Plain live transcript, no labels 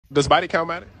Does body count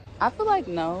matter? I feel like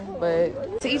no,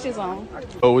 but to each his own.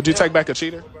 Oh, would you take back a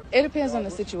cheater? It depends on the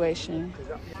situation.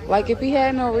 Like, if he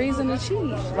had no reason to cheat,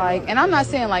 like, and I'm not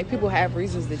saying, like, people have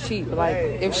reasons to cheat, but, like,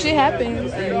 if shit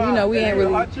happens and, you know, we ain't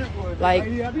really, like,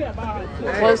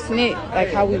 close-knit, like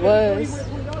how we was.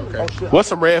 Okay. What's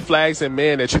some red flags in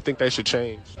men that you think they should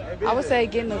change? I would say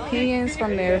getting opinions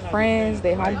from their friends,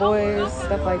 their homeboys,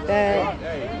 stuff like that,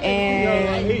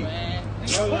 and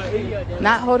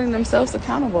not holding themselves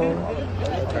accountable.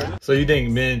 So you think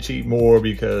men cheat more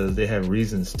because they have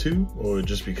reasons to, or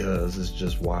just because it's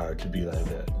just wired to be like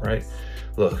that, right?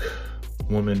 Look,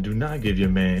 women, do not give your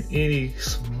man any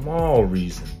small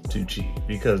reason to cheat,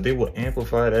 because they will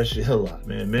amplify that shit a lot,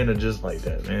 man. Men are just like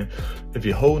that, man. If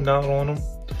you're holding out on them,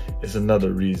 it's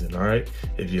another reason, all right?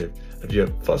 If you're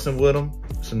fussing with him,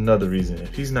 it's another reason.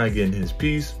 If he's not getting his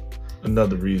piece,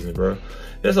 another reason, bro.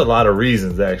 There's a lot of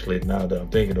reasons, actually, now that I'm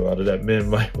thinking about it, that men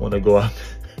might want to go out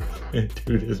and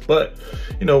do this. But,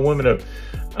 you know, women are,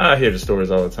 I hear the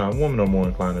stories all the time. Women are more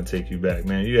inclined to take you back,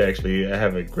 man. You actually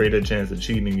have a greater chance of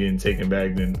cheating and getting taken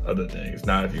back than other things.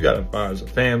 Now, if you got a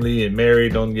family and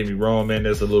married, don't get me wrong, man,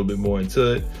 there's a little bit more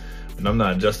into it. And I'm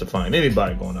not justifying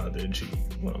anybody going out there and cheating.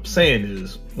 What I'm saying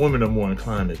is, women are more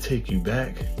inclined to take you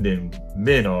back than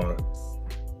men are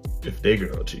if their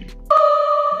girl cheats.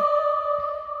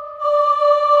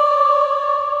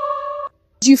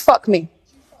 Do you fuck me?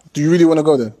 Do you really want to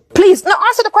go there? Please, no,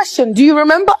 answer the question. Do you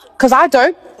remember? Because I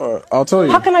don't. I'll tell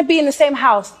you. How can I be in the same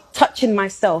house touching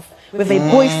myself with a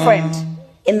boyfriend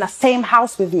in the same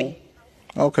house with me?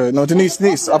 Okay, no, Denise,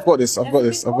 I've got this.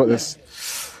 Right.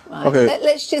 Okay.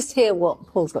 Let's just hear what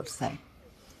Paul's got to say.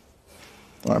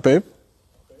 All right, babe.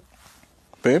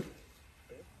 Babe,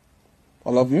 I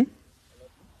love you.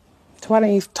 So why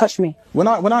don't you touch me? When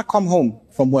I come home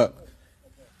from work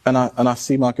and I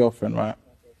see my girlfriend, right?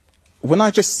 When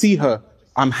I just see her,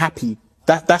 I'm happy.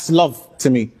 That's love to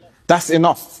me. That's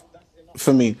enough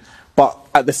for me. But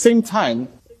at the same time,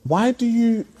 why do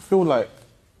you feel like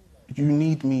you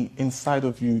need me inside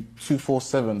of you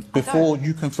 24/7 before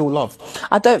you can feel love?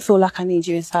 I don't feel like I need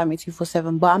you inside me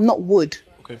 24/7, but I'm not wood.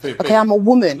 Okay, okay, I'm a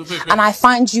woman, and I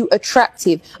find you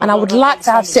attractive, and I would like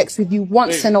to have sex with you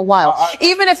once in a while,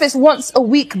 even if it's once a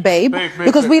week, babe,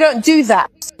 because we don't do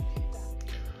that.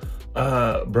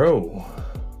 Bro,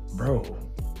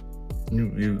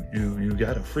 you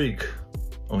got a freak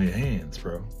on your hands,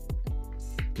 bro.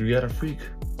 You got a freak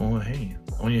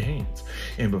on your hands.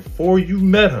 And before you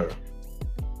met her,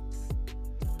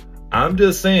 I'm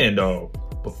just saying, dog,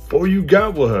 before you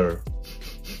got with her,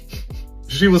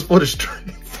 she was for the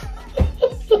streets.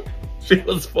 She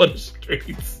was for the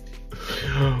streets.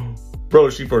 Bro,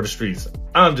 she for the streets.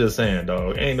 I'm just saying,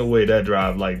 dog, ain't no way that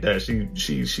drive like that.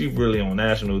 She really on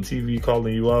national TV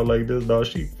calling you out like this, dog.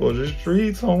 She for the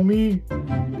streets, homie.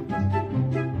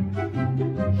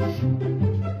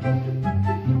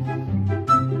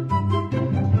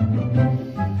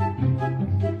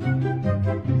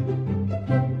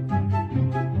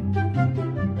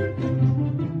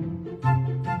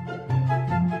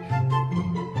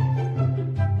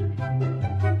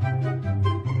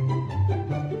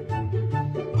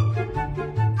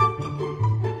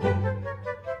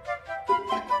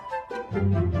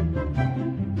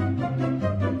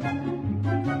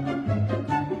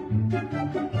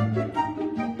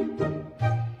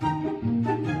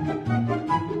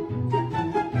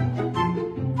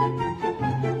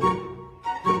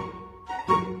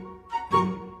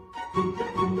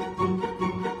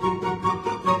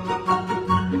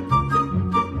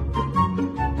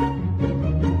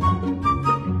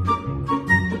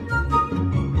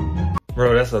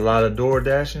 Bro, that's a lot of door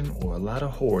dashing or a lot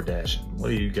of whore dashing. What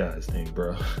do you guys think,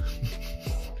 bro?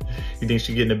 You think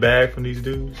she getting a bag from these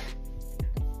dudes?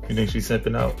 You think she's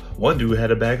simping out? One dude had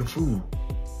a bag of food.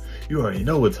 You already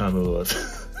know what time it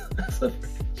was.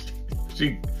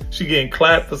 She getting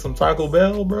clapped for some Taco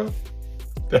Bell, bro?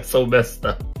 That's so messed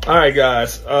up. All right,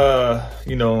 guys.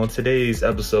 You know, on today's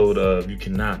episode of You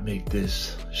Cannot Make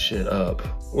This Shit Up,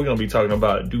 we're gonna be talking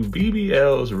about, do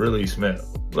BBLs really smell?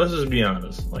 Let's just be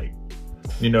honest. Like,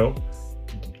 you know,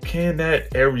 can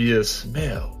that area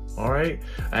smell? All right.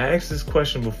 I asked this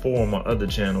question before on my other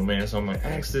channel, man. So I'm gonna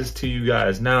ask this to you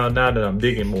guys now that I'm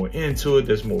digging more into it.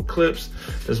 There's more clips,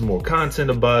 there's more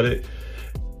content about it.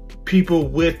 People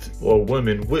with, or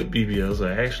women with BBLs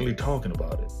are actually talking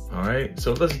about it. All right,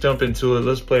 so let's jump into it.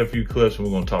 Let's play a few clips and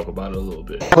we're gonna talk about it a little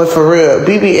bit. But for real,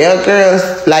 BBL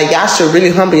girls, like, y'all should really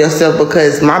humble yourself,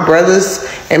 because my brothers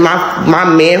and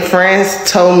my men friends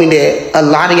told me that a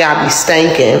lot of y'all be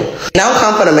stinking. Don't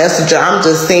come for the messenger, I'm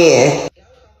just saying.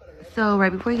 So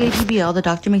right before you get a BBL, the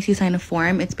doctor makes you sign a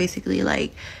form. It's basically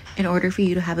like In order for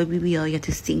you to have a BBL, you have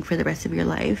to stink for the rest of your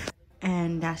life.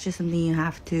 And that's just something you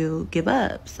have to give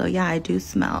up. So yeah, I do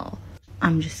smell.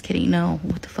 I'm just kidding. No,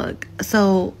 what the fuck?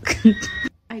 So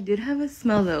I did have a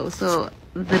smell though. So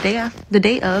the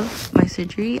day of my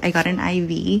surgery, I got an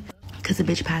IV because the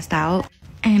bitch passed out.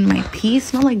 And my pee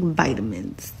smelled like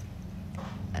vitamins.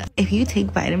 If you take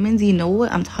vitamins, you know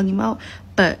what I'm talking about.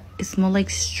 But it smelled like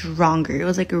stronger. It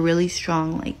was like a really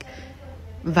strong like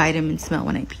vitamin smell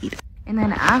when I peed. And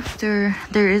then after,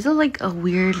 there is a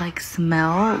weird like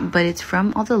smell, but it's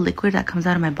from all the liquid that comes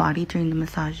out of my body during the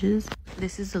massages.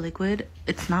 This is the liquid.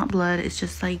 It's not blood. It's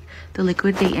just like the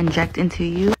liquid they inject into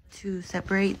you to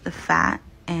separate the fat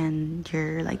and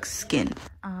your like skin.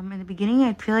 In the beginning,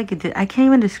 I feel like I can't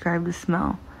even describe the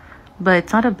smell, but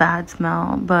it's not a bad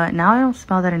smell. But now I don't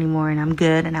smell that anymore, and I'm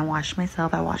good. And I wash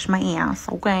myself. I wash my ass.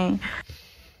 Okay.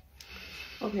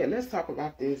 Okay, let's talk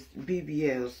about this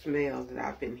BBL smell that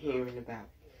I've been hearing about.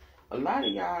 A lot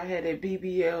of y'all had that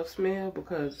BBL smell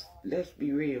because, let's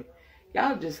be real,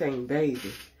 y'all just ain't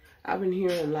bathing. I've been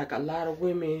hearing like a lot of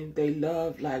women, they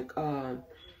love like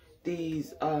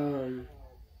these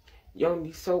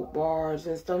Yoni soap bars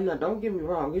and stuff. Now, don't get me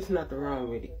wrong, it's nothing wrong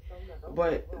with it.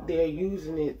 But they're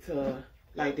using it to,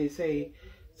 like they say,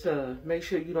 to make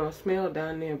sure you don't smell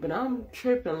down there. But I'm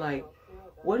tripping like,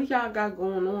 what do y'all got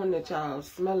going on that y'all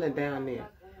smelling down there?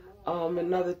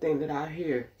 Another thing that I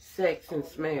hear, sex and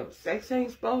smell. Sex ain't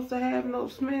supposed to have no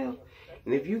smell.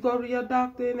 And if you go to your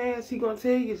doctor and ask, he gonna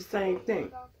tell you the same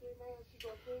thing.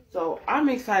 So I'm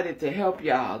excited to help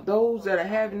y'all. Those that are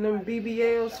having them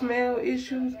BBL smell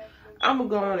issues, I'm gonna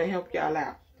go on and help y'all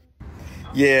out.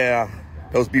 Yeah,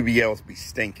 those BBLs be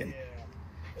stinking.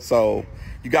 So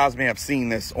you guys may have seen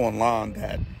this online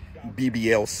that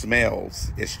BBL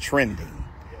smells is trending.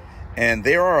 And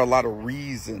there are a lot of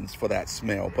reasons for that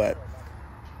smell, but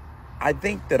I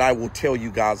think that I will tell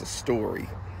you guys a story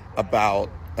about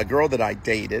a girl that I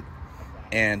dated,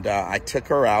 and I took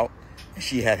her out.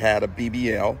 She had a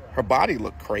BBL. Her body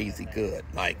looked crazy good.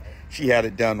 Like, she had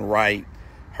it done right.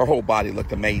 Her whole body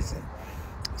looked amazing.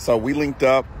 So we linked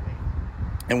up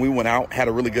and we went out, had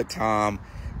a really good time.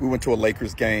 We went to a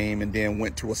Lakers game and then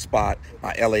went to a spot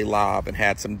by LA Live and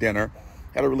had some dinner.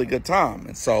 Had a really good time.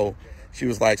 And so she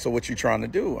was like, so what you trying to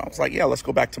do? I was like, yeah, let's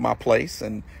go back to my place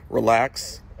and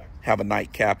relax, have a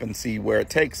nightcap and see where it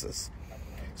takes us.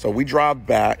 So we drive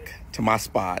back to my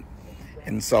spot.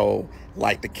 And so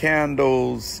light the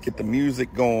candles, get the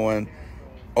music going,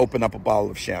 open up a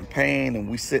bottle of champagne, and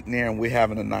we sitting there and we're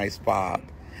having a nice vibe.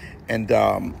 And,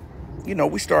 you know,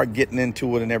 we start getting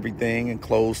into it and everything, and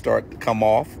clothes start to come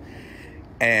off.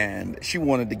 And she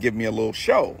wanted to give me a little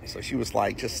show. So she was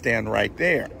like, just stand right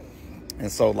there.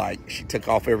 And so, like, she took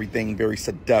off everything very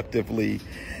seductively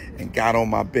and got on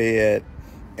my bed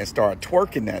and started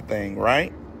twerking that thing,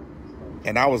 right?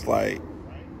 And I was like,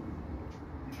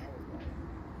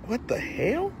 what the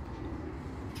hell?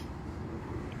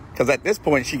 Because at this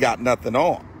point, she got nothing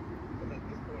on.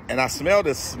 And I smelled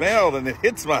this smell, and it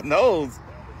hits my nose.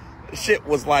 The shit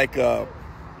was like a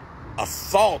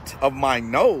salt of my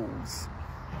nose.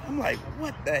 I'm like,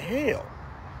 what the hell?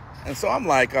 And so I'm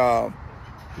like,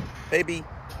 baby,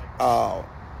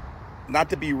 not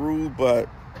to be rude, but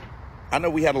I know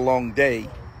we had a long day.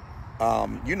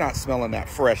 You're not smelling that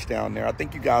fresh down there. I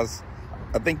think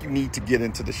you need to get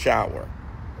into the shower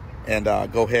and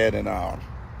go ahead and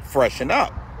freshen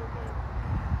up.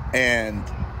 And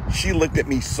she looked at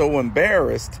me so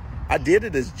embarrassed. I did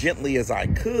it as gently as I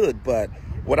could, but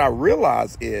what I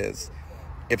realized is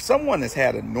if someone has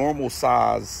had a normal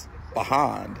size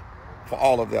behind for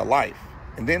all of their life,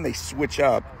 and then they switch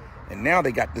up, and now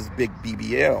they got this big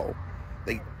BBL,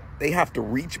 they have to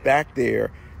reach back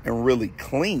there and really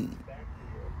clean.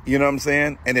 You know what I'm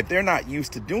saying? And if they're not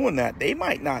used to doing that, they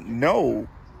might not know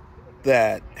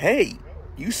that, hey,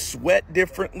 you sweat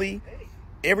differently.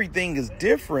 Everything is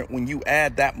different when you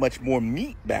add that much more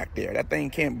meat back there. That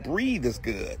thing can't breathe as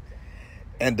good.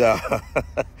 And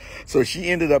so she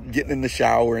ended up getting in the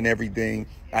shower and everything.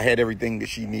 I had everything that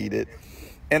she needed.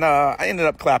 And I ended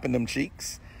up clapping them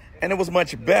cheeks. And it was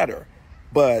much better.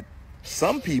 But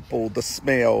some people, the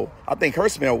smell, I think her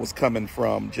smell was coming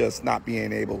from just not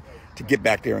being able to get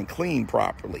back there and clean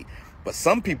properly. But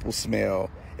some people's smell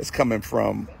is coming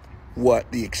from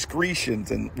what the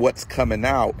excretions and what's coming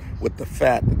out with the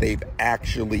fat that they've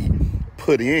actually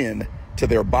put in to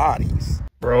their bodies.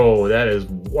 Bro, that is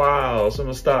wild. So I'm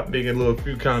gonna stop making little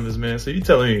few comments, man. So you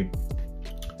telling me,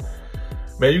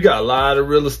 man, you got a lot of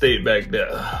real estate back there,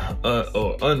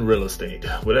 or unreal estate,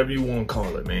 whatever you want to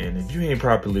call it, man. If you ain't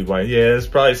properly white, yeah, it's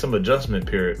probably some adjustment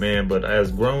period, man. But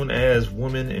as grown as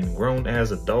women and grown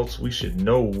as adults, we should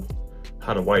know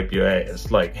how to wipe your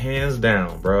ass. Like, hands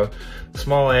down, bro.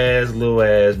 Small ass, little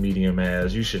ass, medium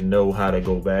ass. You should know how to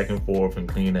go back and forth and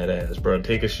clean that ass, bro.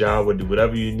 Take a shower, do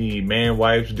whatever you need. Man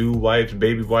wipes, dude wipes,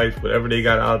 baby wipes, whatever they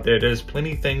got out there. There's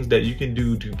plenty of things that you can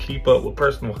do to keep up with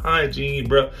personal hygiene,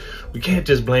 bro. We can't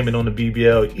just blame it on the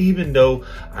BBL, even though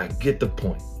I get the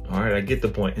point. All right, I get the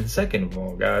point. And second of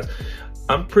all, guys,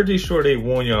 I'm pretty sure they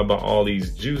warn y'all about all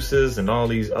these juices and all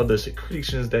these other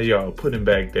secretions that y'all putting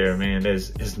back there, man.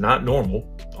 It's not normal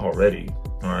already,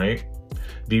 all right?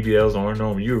 BBLs aren't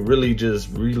normal. You're really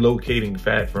just relocating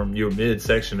fat from your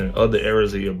midsection and other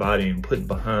areas of your body and putting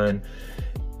behind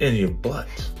in your butt,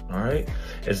 all right?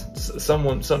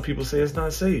 Some people say it's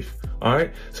not safe, all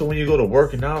right? So when you go to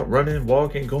working out, running,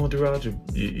 walking, going throughout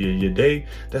your day,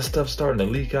 that stuff's starting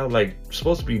to leak out like it's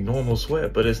supposed to be normal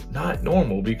sweat, but it's not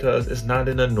normal because it's not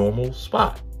in a normal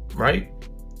spot, right?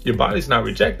 Your body's not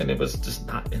rejecting it, but it's just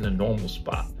not in a normal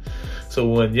spot. So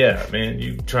when, yeah, man,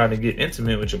 you trying to get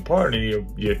intimate with your partner,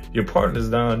 your partner's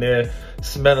down there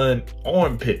smelling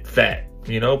armpit fat,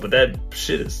 you know, but that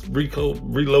shit is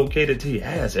relocated to your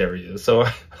ass area. So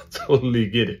I totally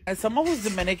get it. As someone who's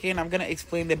Dominican, I'm going to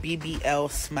explain the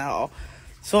BBL smell.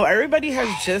 So everybody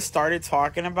has just started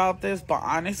talking about this, but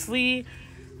honestly,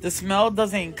 the smell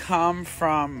doesn't come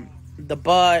from the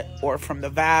butt or from the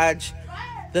vag.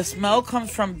 The smell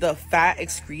comes from the fat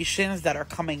excretions that are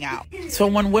coming out. So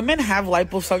when women have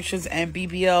liposuctions and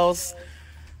BBLs,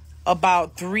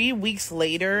 about 3 weeks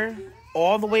later,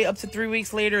 all the way up to 3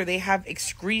 weeks later, they have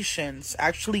excretions,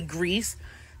 actually grease,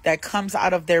 that comes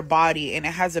out of their body, and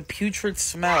it has a putrid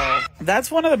smell. That's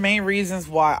one of the main reasons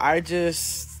why I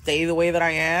just stay the way that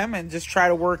I am and just try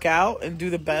to work out and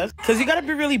do the best. Because you got to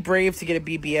be really brave to get a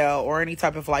BBL or any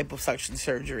type of liposuction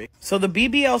surgery. So the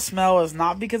BBL smell is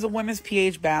not because of women's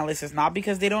pH balance. It's not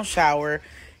because they don't shower.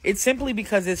 It's simply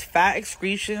because it's fat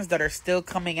excretions that are still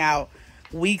coming out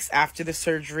weeks after the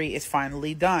surgery is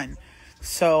finally done.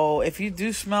 So if you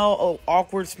do smell an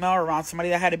awkward smell around somebody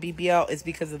that had a BBL, it's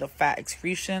because of the fat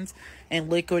excretions and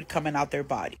liquid coming out their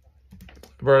body.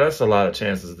 Bro, that's a lot of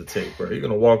chances to take, bro. You're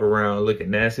gonna walk around looking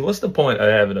nasty. What's the point of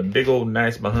having a big old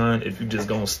nice behind if you just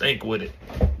gonna stink with it?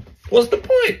 What's the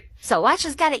point? So I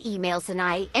just got an email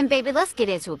tonight, and baby, let's get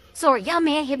into it. So a young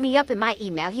man hit me up in my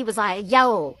email. He was like,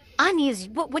 yo, I need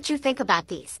what you think about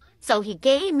this? So he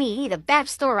gave me the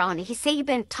backstory on it. He said he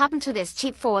been talking to this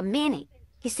chick for a minute.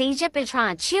 He said he just been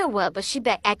trying to chill with her, but she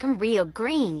been acting real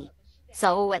green.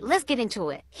 So let's get into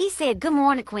it. He said, good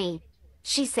morning, queen.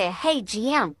 She said, hey,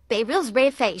 GM, baby, those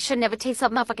red face should never taste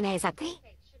up motherfucking ass, I think.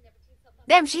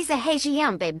 Then she said, hey,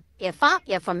 GM, baby,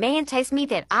 if a man takes me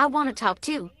that I want to talk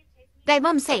to, baby,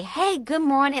 I'm say, hey, good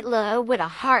morning, love, with a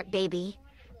heart, baby.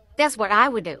 That's what I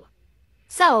would do.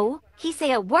 So he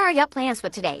said, what are your plans for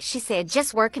today? She said,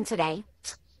 just working today.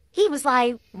 He was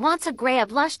like, want to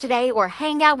grab lunch today or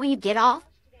hang out when you get off?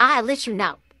 I'll let you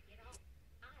know.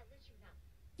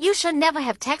 You should never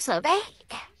have texted her back.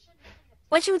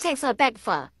 What you text her back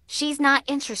for? She's not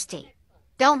interested.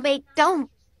 Don't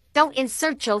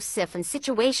insert yourself in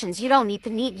situations you don't need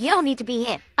to be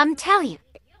in. I'm telling you.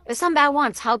 If somebody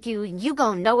wants to talk to you, you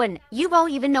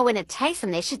won't even know when to text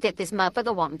them that shit that this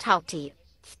motherfucker want to talk to you.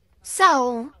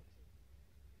 So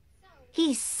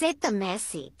he sent the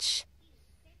message.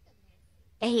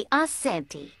 And he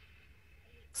unsent it.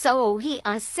 So he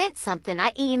unsent something.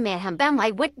 I emailed him, but I'm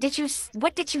like, what did you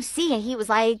see? And he was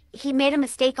like, he made a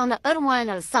mistake on the other one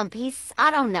or some piece.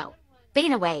 I don't know. But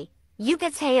anyway, you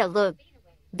could tell, look,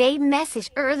 they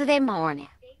messaged early that morning.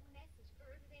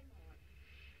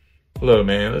 Look,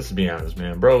 man, let's be honest,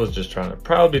 man. Bro was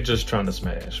probably just trying to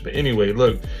smash. But anyway,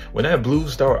 look, when that blue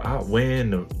start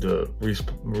outweighing the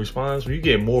response, when you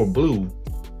get more blue,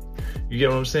 you get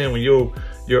what I'm saying? When your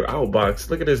outbox,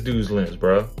 look at this dude's lens,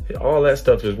 bro. All that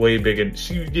stuff is way bigger.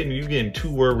 You getting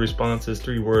 2-word responses,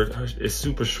 3 words. It's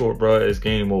super short, bro. It's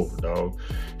game over, dog.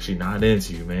 She not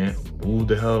into you, man. Move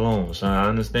the hell on, son. I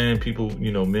understand people,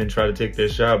 men try to take their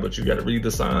shot, but you got to read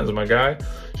the signs, my guy.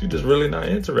 She just really not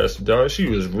interested, dog. She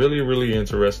was really, really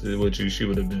interested with you. She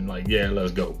would have been like, yeah,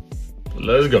 let's go.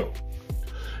 Let's go.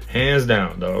 Hands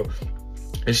down, dog.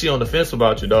 And she on the fence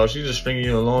about you, dog. She just stringing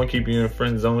you along, keeping you in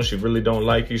friend zone. She really don't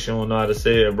like you. She don't know how to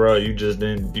say it, bro. You just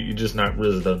not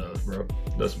RZA enough, bro.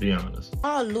 Let's be honest.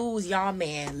 Y'all lose y'all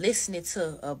man listening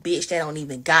to a bitch that don't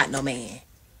even got no man.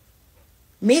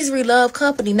 Misery love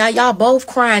company. Now y'all both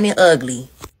crying and ugly.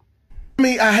 I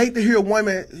mean, I hate to hear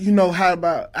women, how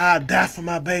about I'll die for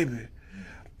my baby.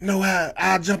 How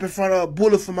I'll jump in front of a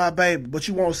bullet for my baby, but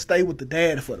you won't stay with the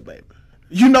dad for the baby.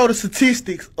 You know the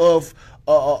statistics of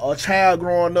a child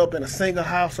growing up in a single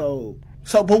household.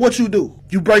 So, but what you do?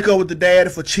 You break up with the dad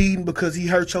for cheating because he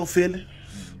hurt your feelings?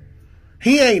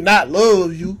 He ain't not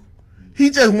love you. He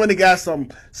just went and got some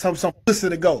pussy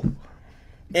to go.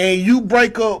 And you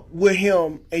break up with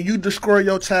him and you destroy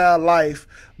your child's life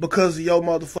because of your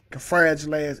motherfucking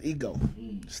fragile ass ego.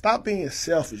 Stop being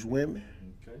selfish, women.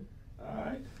 Okay. All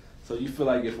right. So you feel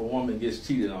like if a woman gets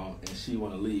cheated on and she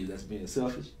want to leave, that's being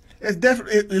selfish? It's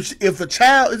definitely, if a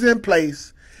child is in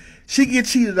place, she get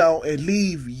cheated on and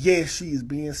leave, yes, she is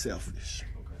being selfish.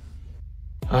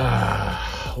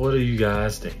 What do you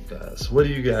guys think, guys? What do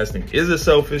you guys think? Is it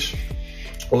selfish?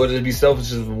 Or would it be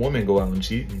selfish if a woman go out and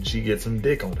cheat and she gets some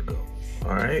dick on the go?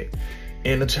 All right?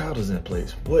 And the child is in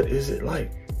place. What is it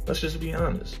like? Let's just be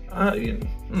honest.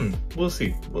 We'll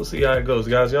see. We'll see how it goes.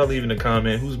 Guys, y'all leave in the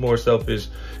comment. Who's more selfish?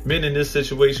 Men in this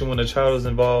situation when a child is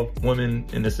involved? Women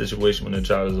in this situation when a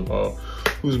child is involved?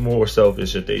 Who's more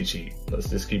selfish if they cheat? Let's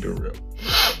just keep it real.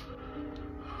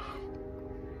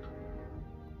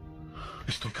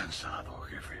 Estoy cansado,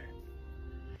 jefe.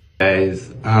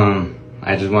 Guys,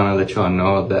 I just want to let y'all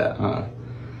know that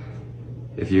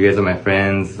if you guys are my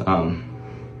friends,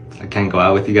 I can't go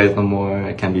out with you guys no more.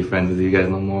 I can't be friends with you guys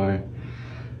no more.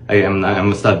 I'm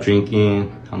gonna stop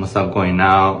drinking. I'm gonna stop going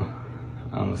out.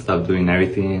 I'm gonna stop doing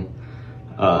everything.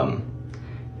 I'm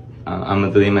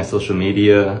gonna delete my social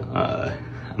media.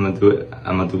 I'm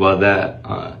gonna do all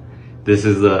that. This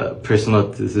is a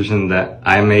personal decision that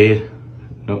I made.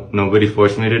 Nobody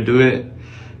forced me to do it.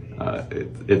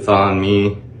 It's all on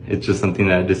me. It's just something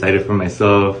that I decided for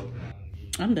myself.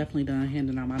 I'm definitely done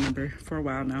handing out my number for a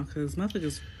while now because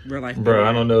motherfuckers real life. Bro,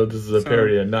 I don't know if this is a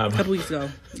parody or not. A couple weeks ago,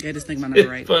 yeah, this nigga my number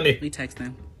right. Funny. We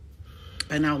texting.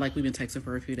 But now, like, we've been texting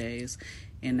for a few days,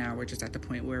 and now we're just at the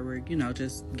point where we're, you know,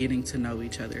 just getting to know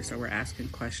each other. So we're asking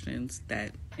questions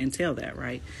that entail that,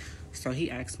 right? So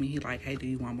he asked me, he like, hey, do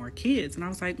you want more kids? And I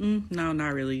was like, no,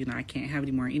 not really. You know, I can't have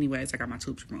any more anyways. I got my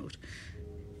tubes removed.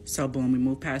 So boom, we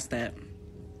moved past that.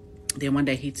 Then one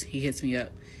day he hits me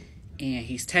up and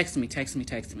he's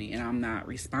texting me, and I'm not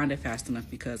responding fast enough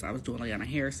because I was doing Leanna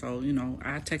hair. So, you know,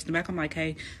 I texted him back. I'm like,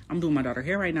 hey, I'm doing my daughter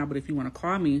hair right now, but if you want to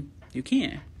call me, you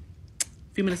can.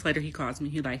 A few minutes later, he calls me.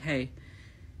 He like, hey.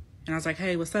 And I was like,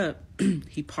 hey, what's up?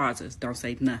 He pauses, don't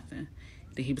say nothing.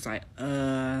 Then he was like,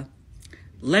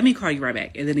 let me call you right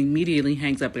back. And then immediately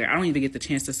hangs up there. I don't even get the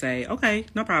chance to say, okay,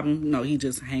 no problem. No, he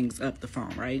just hangs up the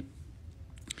phone, right?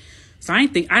 So I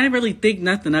didn't really think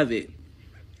nothing of it.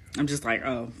 I'm just like,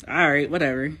 oh, all right,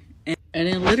 whatever. And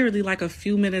then literally like a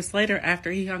few minutes later after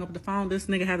he hung up the phone, this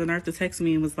nigga had the nerve to text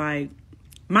me and was like,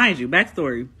 mind you,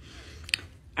 backstory.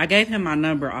 I gave him my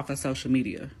number off of social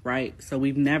media, right? So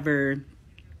we've never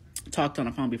talked on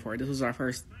the phone before. This was our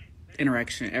first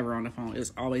interaction ever on the phone.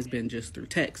 It's always been just through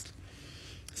text.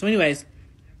 So anyways,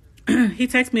 he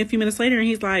texted me a few minutes later and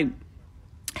he's like,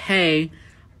 hey,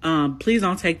 please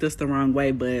don't take this the wrong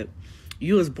way, but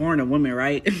you was born a woman,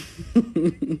 right?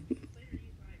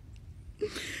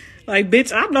 Like,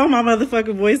 bitch, I know my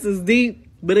motherfucking voice is deep,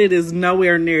 but it is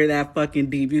nowhere near that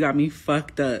fucking deep. You got me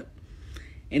fucked up.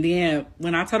 And then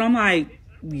when I told him, like,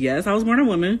 yes, I was born a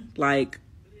woman. Like,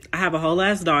 I have a whole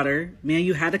ass daughter. Man,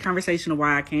 you had the conversation of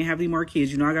why I can't have any more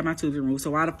kids. You know I got my tubes removed.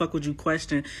 So why the fuck would you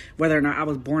question whether or not I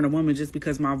was born a woman just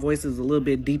because my voice is a little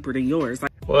bit deeper than yours?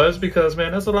 Like, well, that's because,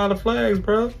 man, that's a lot of flags,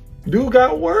 bro. Dude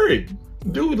got worried.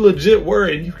 Dude legit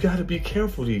worried. You gotta be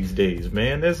careful these days,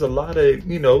 man. There's a lot of,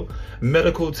 you know,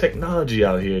 medical technology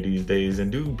out here these days,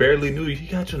 and dude barely knew you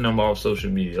got your number off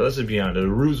social media. Let's just be honest, the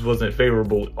ruse wasn't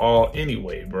favorable at all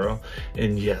anyway, bro.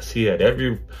 And yes, he had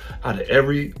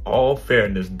all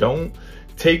fairness, don't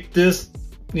take this,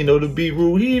 you know, to be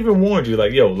rude. He even warned you,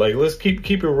 like, yo, like, let's keep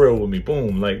it real with me.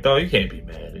 Boom. Like, dog, you can't be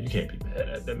mad. You can't be mad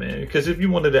at that man. Because if you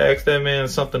wanted to ask that man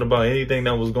something about anything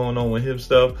that was going on with him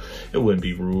stuff, it wouldn't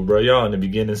be rude, bro. Y'all in the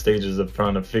beginning stages of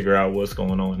trying to figure out what's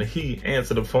going on. And he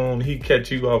answered the phone, he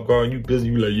catch you off guard, and you busy,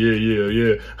 you like,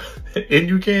 yeah. And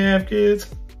you can't have kids?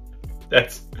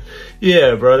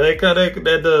 Yeah, bro,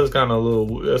 that does kind of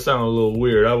that sound a little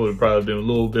weird. I would have probably been a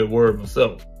little bit worried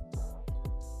myself.